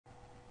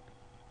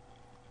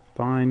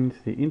Find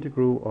the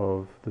integral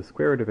of the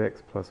square root of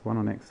x plus 1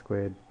 on x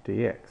squared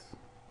dx.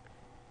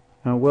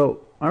 Well,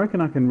 I reckon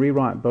I can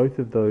rewrite both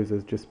of those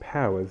as just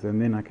powers,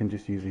 and then I can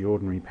just use the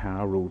ordinary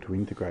power rule to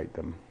integrate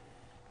them.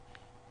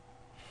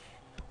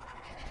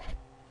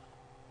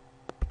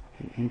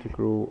 The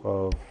integral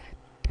of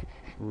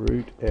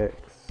root x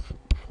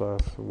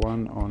plus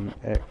 1 on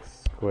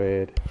x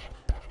squared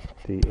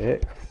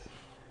dx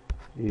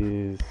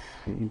is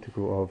the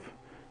integral of,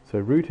 so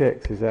root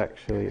x is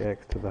actually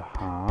x to the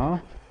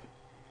half,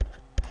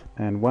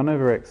 and 1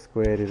 over x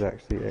squared is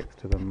actually x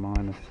to the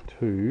minus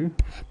 2.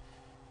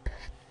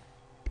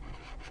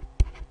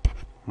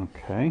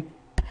 Okay,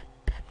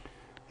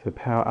 so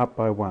power up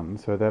by 1,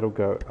 so that'll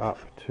go up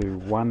to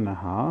 1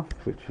 1/2,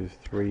 which is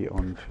 3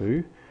 on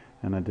 2,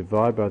 and I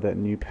divide by that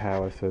new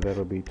power, so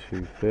that'll be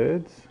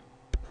 2/3.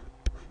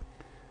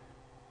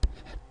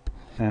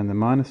 And the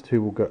minus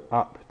 2 will go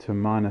up to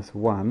minus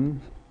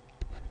 1,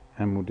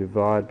 and we'll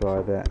divide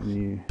by that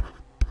new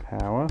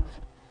power,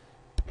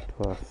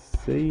 plus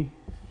c.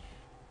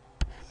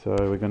 So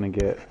we're going to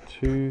get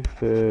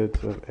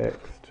 2/3 of x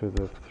to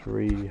the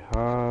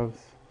 3/2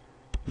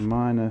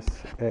 minus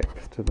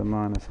x to the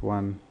minus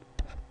 1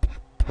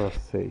 plus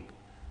c.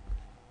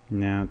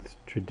 Now it's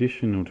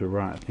traditional to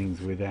write things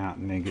without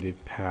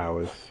negative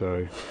powers,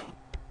 so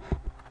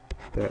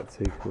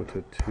that's equal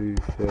to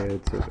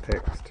 2/3 of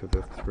x to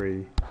the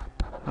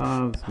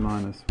 3/2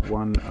 minus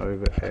 1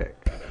 over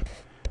x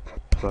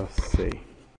plus c.